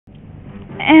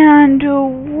And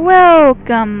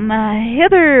welcome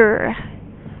hither,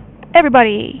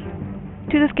 everybody,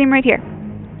 to this game right here,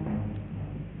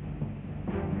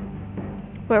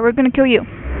 where we're gonna kill you,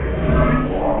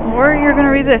 or you're gonna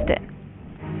resist it.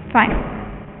 Fine.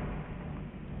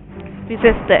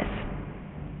 Resist this.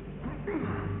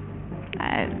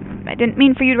 I didn't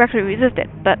mean for you to actually resist it,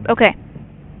 but okay.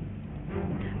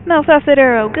 Melfacet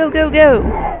arrow, go, go, go!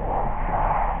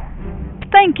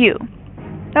 Thank you!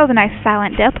 That was a nice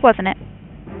silent death, wasn't it?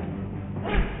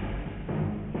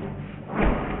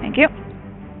 Thank you.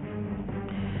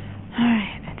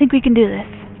 Alright, I think we can do this.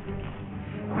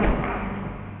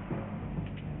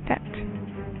 In fact,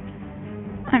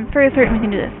 I'm very certain we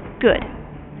can do this. Good.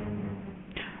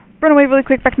 Run away really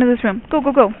quick back into this room. Go,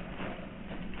 go, go.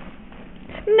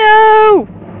 No!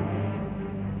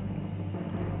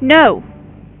 No!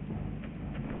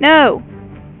 No!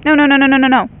 No, no, no, no, no, no,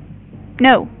 no.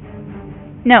 No.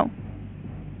 No.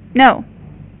 No.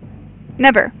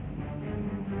 Never.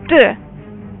 Duh.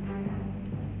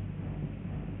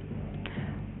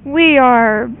 We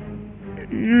are...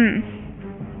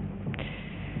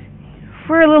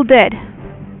 We're a little dead.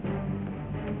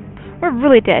 We're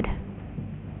really dead.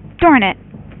 Darn it.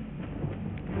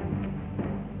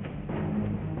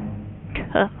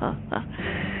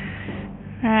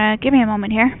 Give me a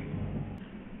moment here.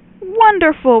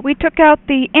 Wonderful! We took out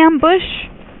the ambush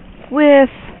with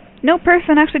no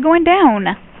person actually going down.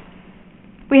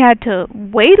 We had to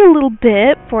wait a little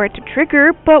bit for it to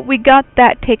trigger, but we got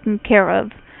that taken care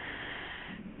of.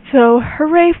 So,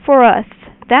 hooray for us.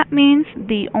 That means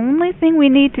the only thing we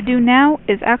need to do now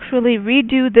is actually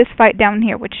redo this fight down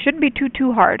here, which shouldn't be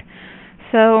too hard.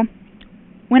 So,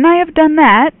 when I have done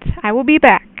that, I will be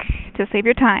back to save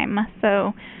your time.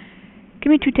 So,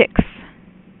 give me 2 ticks.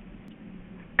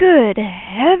 Good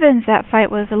heavens, that fight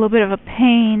was a little bit of a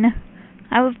pain.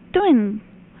 I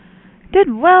did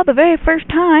well the very first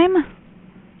time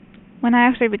when I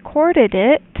actually recorded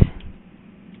it,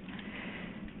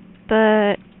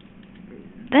 but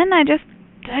then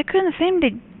I couldn't seem to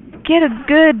get a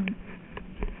good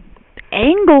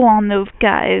angle on those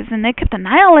guys, and they kept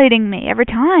annihilating me every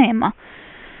time.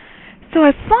 So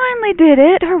I finally did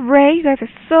it. Hooray! You guys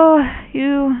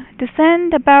you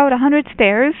descend about 100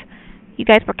 stairs. You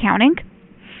guys were counting.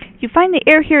 You find the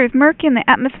air here is murky and the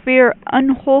atmosphere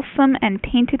unwholesome and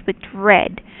tainted with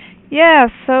dread. Yeah,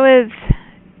 so is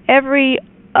every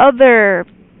other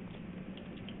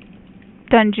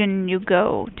dungeon you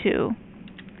go to.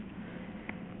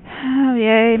 Oh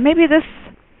yay, maybe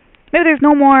there's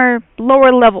no more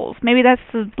lower levels. Maybe that's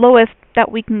the lowest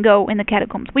that we can go in the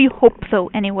catacombs. We hope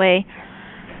so anyway,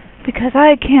 because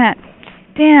I can't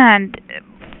stand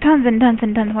tons and tons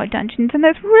and tons more dungeons, and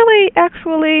there's really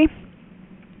actually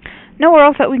nowhere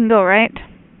else that we can go, right?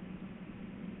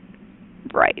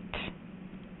 Right.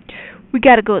 We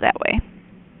gotta go that way.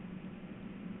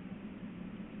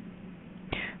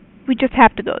 We just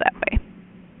have to go that way.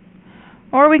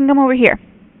 Or we can come over here.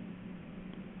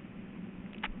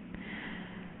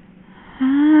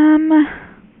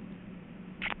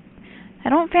 I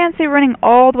don't fancy running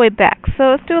all the way back, so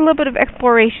let's do a little bit of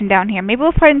exploration down here. Maybe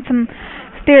we'll find some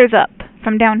stairs up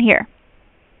from down here.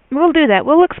 We'll do that.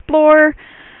 We'll explore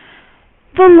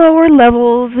the lower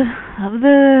levels of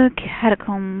the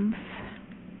catacombs.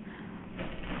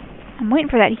 I'm waiting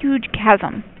for that huge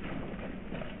chasm.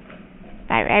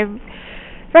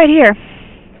 Right here.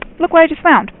 Look what I just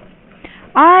found.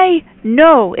 I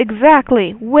know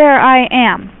exactly where I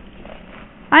am.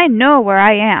 I know where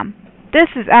I am. This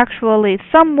is actually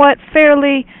somewhat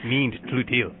fairly... Mean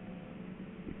Tlutil.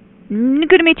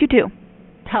 Good to meet you too.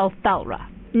 Talthalra.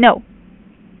 No.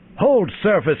 Hold,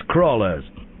 surface crawlers.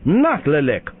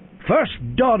 Nathlilik,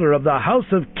 first daughter of the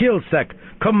House of Kilsek,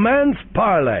 commands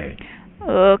parley.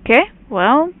 Okay,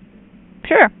 well,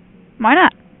 sure. Why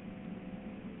not?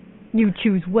 You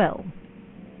choose well.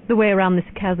 The way around this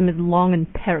chasm is long and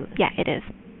perilous. Yeah, it is.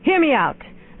 Hear me out,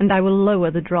 and I will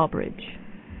lower the drawbridge.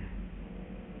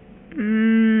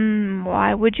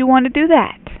 Why would you want to do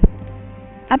that?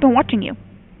 I've been watching you.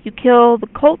 You kill the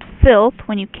cult filth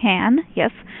when you can,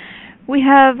 yes. We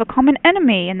have a common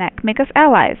enemy, and that can make us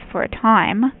allies for a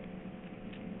time.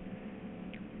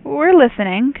 We're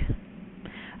listening.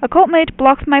 A cult mage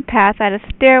blocks my path at a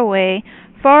stairway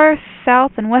far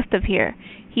south and west of here.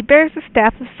 He bears the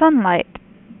staff of sunlight.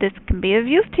 This can be of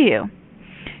use to you.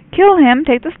 Kill him,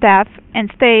 take the staff,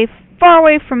 and stay far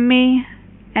away from me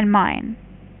and mine.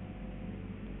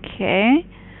 Okay.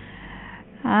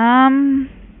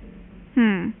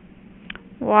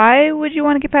 Why would you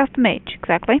want to get past the mage,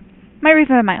 exactly? My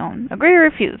reasons are my own. Agree or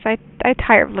refuse. I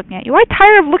tire of looking at you. I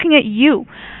tire of looking at you.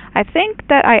 I think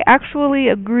that I actually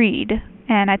agreed,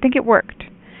 and I think it worked.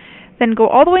 Then go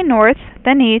all the way north,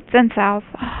 then east, then south,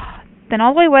 then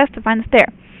all the way west to find the stair.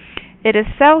 It is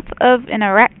south of an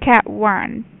rat-cat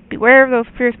warren. Beware of those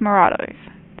fierce marauders.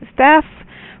 The staff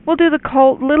will do the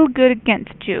cult little good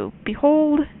against you.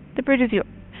 Behold, the bridge is yours.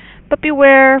 But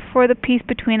beware, for the peace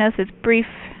between us is brief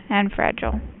and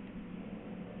fragile.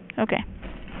 Okay.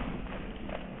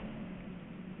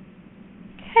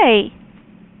 Hey.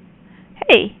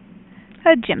 Hey.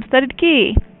 A gem-studded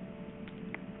key.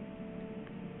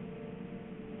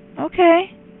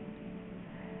 Okay.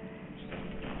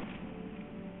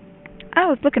 I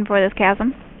was looking for this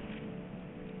chasm.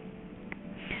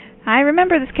 I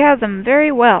remember this chasm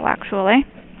very well, actually.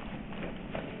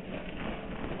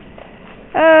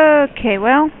 Okay,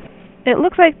 well, it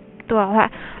looks like, well,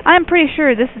 I'm pretty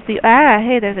sure this is the,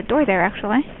 hey, there's a door there,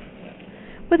 actually.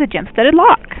 With a gem-studded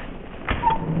lock.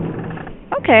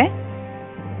 Okay.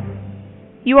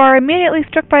 You are immediately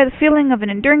struck by the feeling of an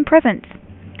enduring presence.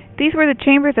 These were the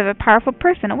chambers of a powerful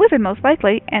person, a wizard most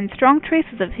likely, and strong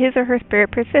traces of his or her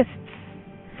spirit persists.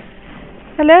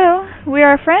 Hello, we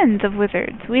are friends of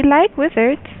wizards. We like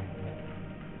wizards.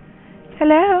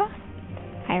 Hello?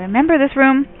 I remember this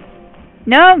room.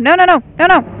 No, no, no, no, no,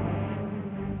 no.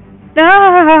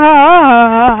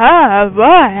 Ah,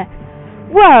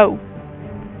 whoa.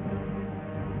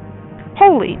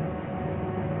 Holy.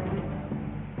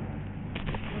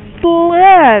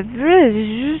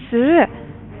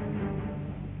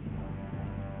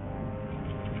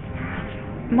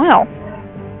 Well,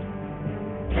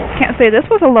 can't say this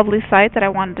was a lovely sight that I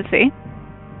wanted to see.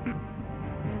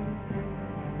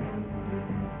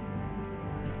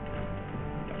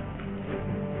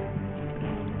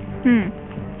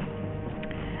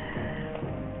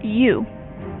 You.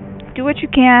 Do what you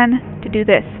can to do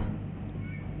this.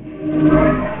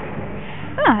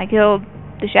 I killed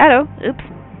the shadow. Oops.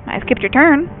 I skipped your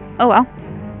turn. Oh well.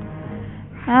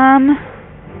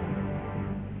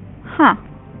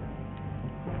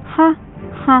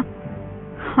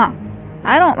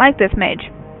 I don't like this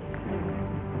mage.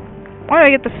 Why do I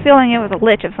get the feeling it was a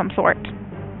lich of some sort?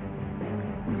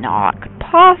 No, it could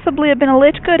possibly have been a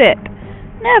lich, could it?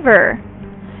 Never.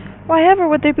 Why ever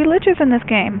would there be liches in this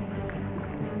game?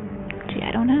 Gee,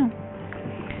 I don't know.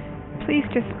 Please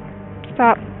just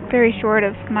stop very short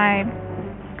of my...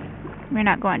 You're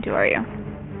not going to, are you?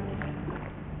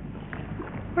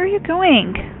 Where are you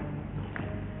going?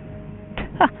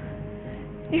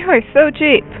 You are so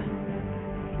cheap.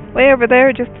 Way over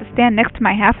there just to stand next to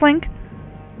my halfling?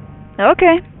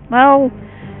 Okay, well,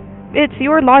 it's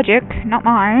your logic, not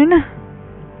mine.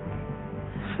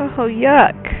 Oh,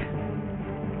 yuck.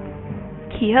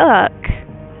 Yuck.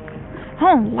 I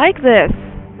don't like this.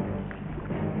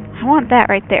 I want that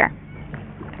right there.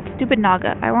 That stupid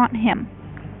Naga. I want him.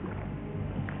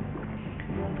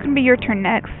 It's gonna be your turn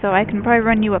next, so I can probably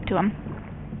run you up to him.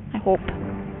 I hope.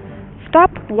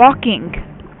 Stop walking.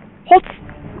 Hold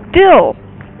still.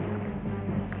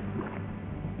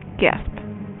 Gasp.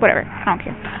 Whatever. I don't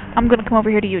care. I'm gonna come over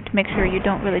here to you to make sure you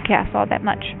don't really cast all that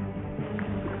much.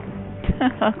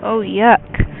 Oh,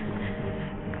 yuck.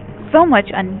 So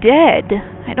much undead.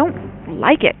 I don't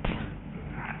like it.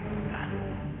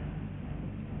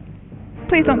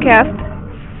 Please don't cast.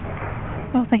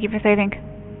 Oh, thank you for saving.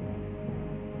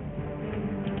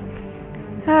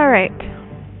 Alright.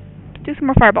 Let's do some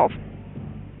more fireballs.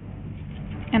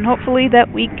 And hopefully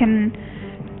that we can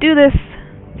do this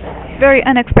very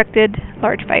unexpected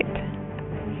large fight.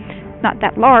 Not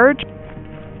that large,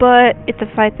 but it's a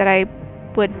fight that I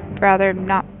would rather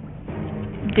not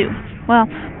do. Well,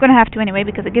 I'm gonna have to anyway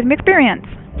because it gives me experience.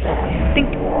 Think.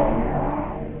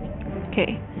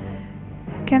 Okay.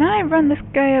 Can I run this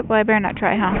guy up? Well, I better not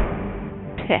try, huh?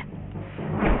 Peh.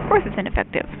 Of course it's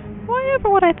ineffective. Why ever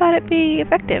would I thought it'd be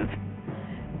effective?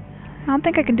 I don't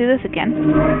think I can do this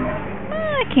again.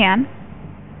 I can.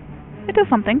 It does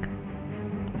something.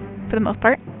 For the most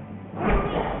part.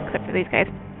 Except for these guys.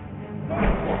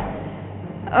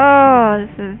 Oh,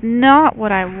 this is not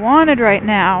what I wanted right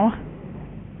now.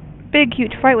 Big,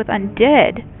 huge fight with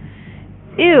undead.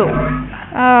 Ew.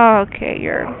 Oh, okay,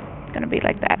 you're gonna be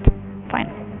like that. Fine.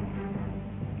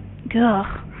 Ugh.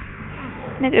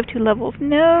 -2 levels.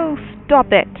 No,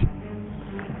 stop it.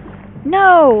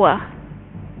 No!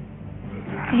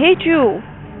 I hate you.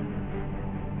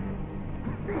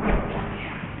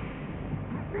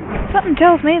 Something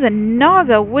tells me the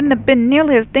Naga wouldn't have been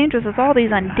nearly as dangerous as all these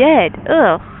undead.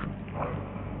 Ugh.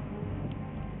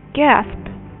 Gasp.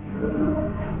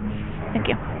 Thank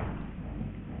you.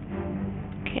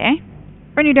 Okay.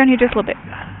 Run you down here just a little bit.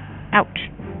 Ouch.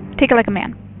 Take it like a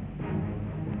man.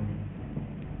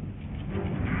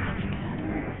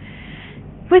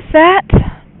 with that,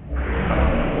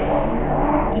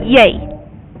 yay.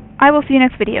 I will see you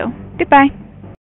next video. Goodbye.